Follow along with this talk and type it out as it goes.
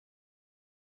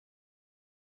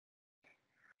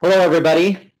Hello,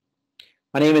 everybody.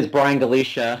 My name is Brian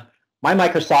Galicia. My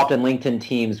Microsoft and LinkedIn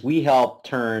teams, we help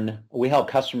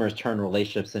customers turn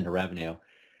relationships into revenue.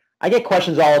 I get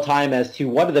questions all the time as to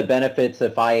what are the benefits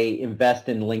if I invest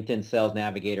in LinkedIn Sales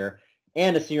Navigator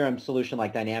and a CRM solution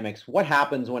like Dynamics. What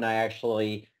happens when I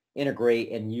actually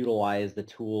integrate and utilize the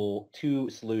two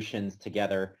solutions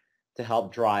together to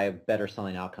help drive better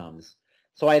selling outcomes?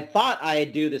 So I thought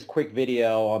I'd do this quick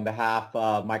video on behalf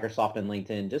of Microsoft and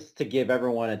LinkedIn just to give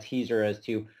everyone a teaser as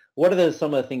to what are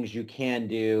some of the things you can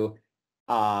do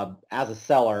as a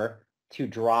seller to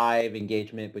drive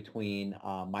engagement between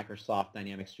Microsoft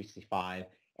Dynamics 365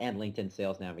 and LinkedIn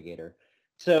Sales Navigator.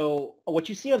 So what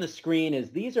you see on the screen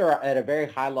is these are at a very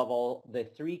high level, the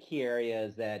three key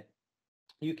areas that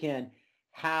you can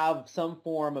have some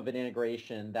form of an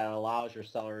integration that allows your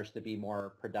sellers to be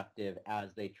more productive as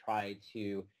they try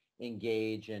to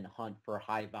engage and hunt for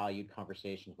high valued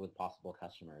conversations with possible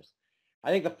customers.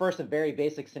 I think the first and very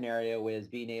basic scenario is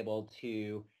being able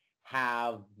to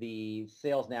have the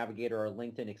Sales Navigator or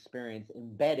LinkedIn experience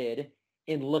embedded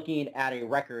in looking at a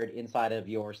record inside of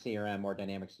your CRM or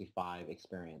Dynamics 365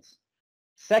 experience.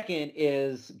 Second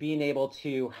is being able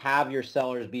to have your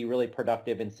sellers be really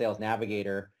productive in Sales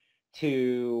Navigator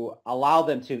to allow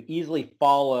them to easily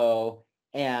follow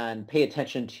and pay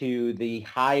attention to the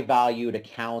high valued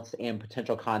accounts and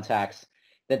potential contacts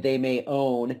that they may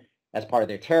own as part of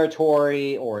their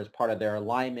territory or as part of their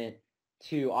alignment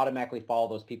to automatically follow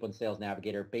those people in Sales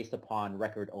Navigator based upon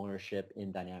record ownership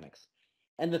in Dynamics.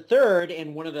 And the third,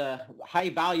 and one of the high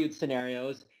valued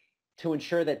scenarios to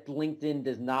ensure that LinkedIn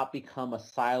does not become a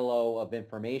silo of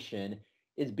information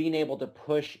is being able to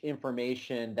push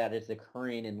information that is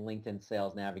occurring in LinkedIn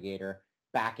Sales Navigator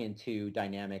back into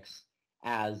Dynamics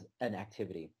as an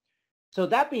activity. So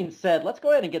that being said, let's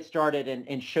go ahead and get started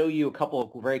and show you a couple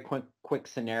of very quick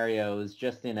scenarios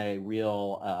just in a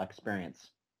real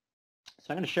experience. So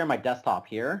I'm going to share my desktop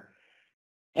here.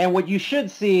 And what you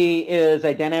should see is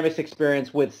a Dynamics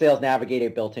experience with Sales Navigator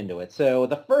built into it. So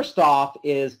the first off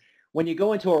is when you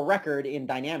go into a record in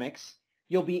Dynamics,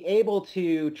 you'll be able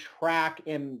to track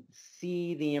and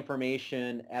see the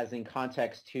information as in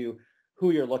context to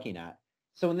who you're looking at.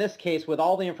 So in this case, with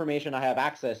all the information I have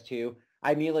access to,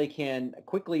 I immediately can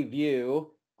quickly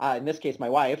view, in this case, my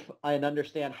wife, and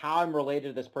understand how I'm related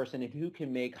to this person and who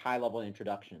can make high-level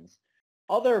introductions.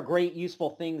 Other great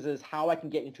useful things is how I can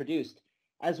get introduced,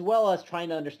 as well as trying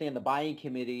to understand the buying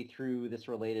committee through this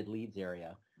related leads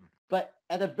area. But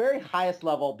at the very highest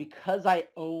level, because I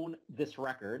own this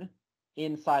record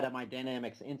inside of my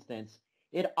Dynamics instance,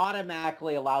 it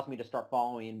automatically allows me to start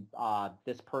following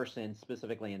this person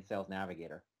specifically in Sales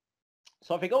Navigator.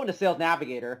 So if I go into Sales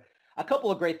Navigator, a couple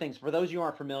of great things. For those of you who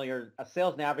aren't familiar, a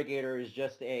Sales Navigator is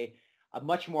just a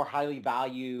much more highly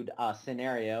valued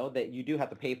scenario that you do have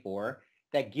to pay for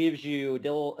that gives you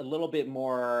a little bit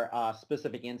more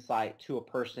specific insight to a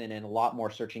person and a lot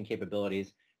more searching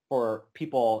capabilities for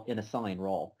people in a selling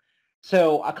role.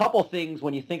 So a couple things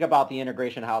when you think about the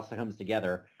integration, how it comes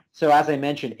together. So as I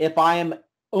mentioned, if I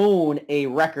own a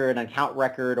record, an account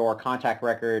record or a contact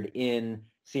record in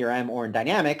CRM or in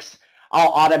Dynamics, I'll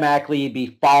automatically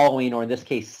be following, or in this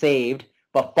case saved,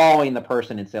 but following the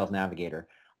person in Sales Navigator.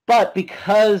 But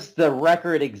because the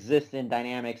record exists in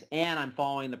Dynamics and I'm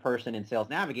following the person in Sales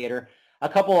Navigator, a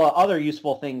couple of other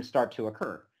useful things start to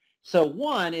occur. So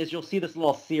one is you'll see this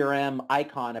little CRM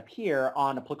icon appear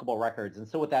on applicable records. And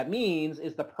so what that means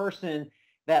is the person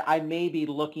that I may be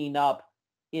looking up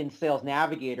in Sales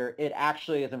Navigator, it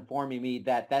actually is informing me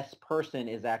that this person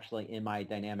is actually in my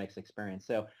Dynamics experience.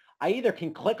 So I either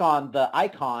can click on the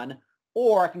icon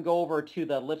or I can go over to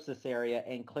the ellipsis area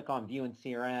and click on View in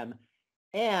CRM,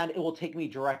 and it will take me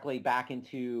directly back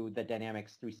into the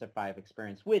Dynamics 365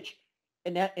 experience, which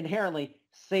inherently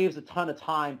saves a ton of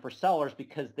time for sellers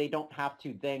because they don't have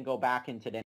to then go back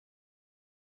into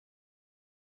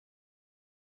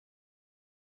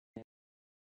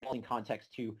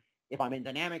context to if I'm in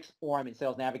Dynamics or I'm in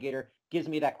Sales Navigator, gives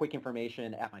me that quick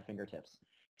information at my fingertips.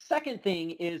 Second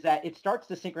thing is that it starts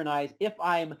to synchronize if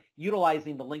I'm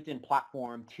utilizing the LinkedIn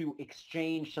platform to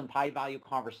exchange some high-value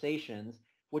conversations,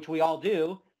 which we all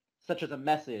do, such as a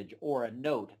message or a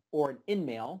note or an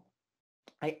in-mail.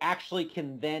 I actually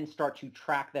can then start to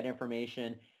track that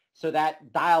information so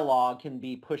that dialogue can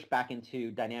be pushed back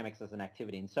into Dynamics as an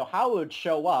activity. And so how it would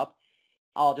show up,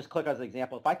 I'll just click as an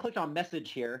example. If I click on message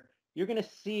here, you're going to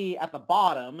see at the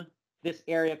bottom this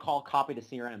area called copy to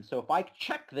CRM. So if I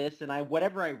check this and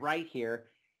whatever I write here,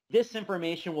 this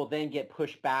information will then get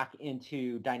pushed back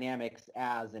into Dynamics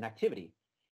as an activity.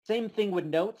 Same thing with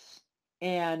notes.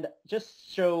 And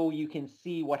just so you can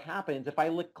see what happens, if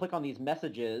I click on these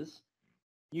messages,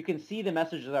 you can see the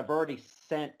messages I've already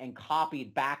sent and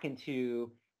copied back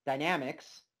into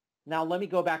Dynamics. Now let me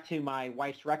go back to my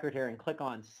wife's record here and click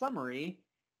on Summary,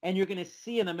 and you're going to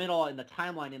see in the middle in the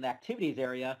timeline in the Activities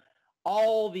area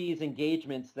all these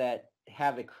engagements that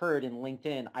have occurred in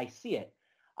LinkedIn. I see it.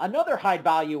 Another high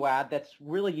value add that's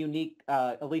really unique,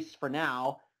 at least for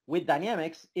now, with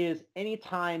Dynamics is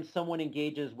anytime someone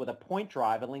engages with a point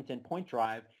drive, a LinkedIn point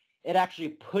drive, it actually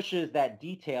pushes that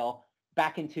detail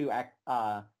back into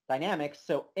Dynamics,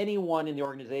 so anyone in the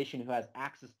organization who has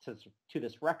access to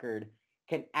this record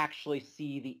can actually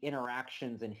see the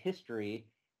interactions and history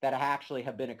that actually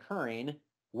have been occurring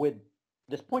with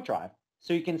this point drive.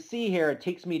 So you can see here, it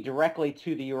takes me directly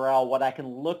to the URL, what I can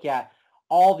look at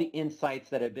all the insights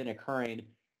that have been occurring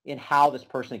in how this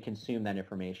person consumed that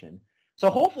information. So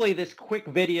hopefully this quick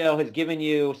video has given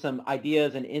you some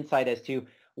ideas and insight as to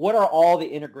what are all the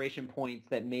integration points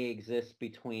that may exist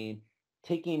between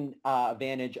taking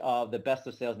advantage of the best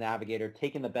of Sales Navigator,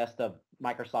 taking the best of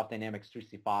Microsoft Dynamics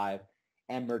 365,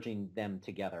 and merging them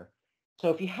together. So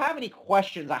if you have any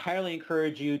questions, I highly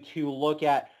encourage you to look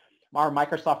at our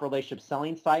Microsoft Relationship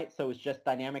Selling site. So it's just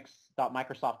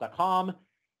dynamics.microsoft.com,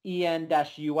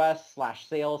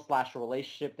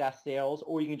 en-us/sales/relationship-sales,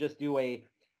 or you can just do a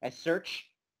search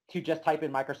to just type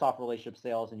in Microsoft Relationship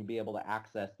Sales, and you'll be able to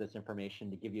access this information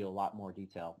to give you a lot more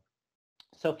detail.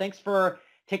 So thanks for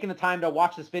taking the time to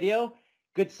watch this video.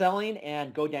 Good selling,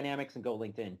 and go Dynamics and go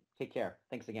LinkedIn. Take care.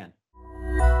 Thanks again.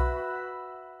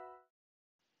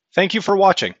 Thank you for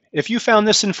watching. If you found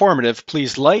this informative,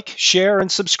 please like, share,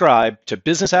 and subscribe to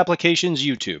Business Applications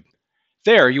YouTube.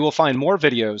 There you will find more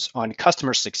videos on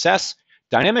customer success,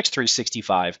 Dynamics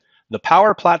 365, the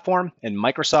Power Platform, and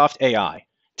Microsoft AI.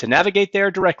 To navigate there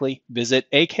directly, visit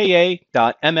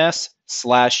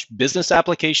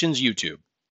aka.ms/businessapplications YouTube.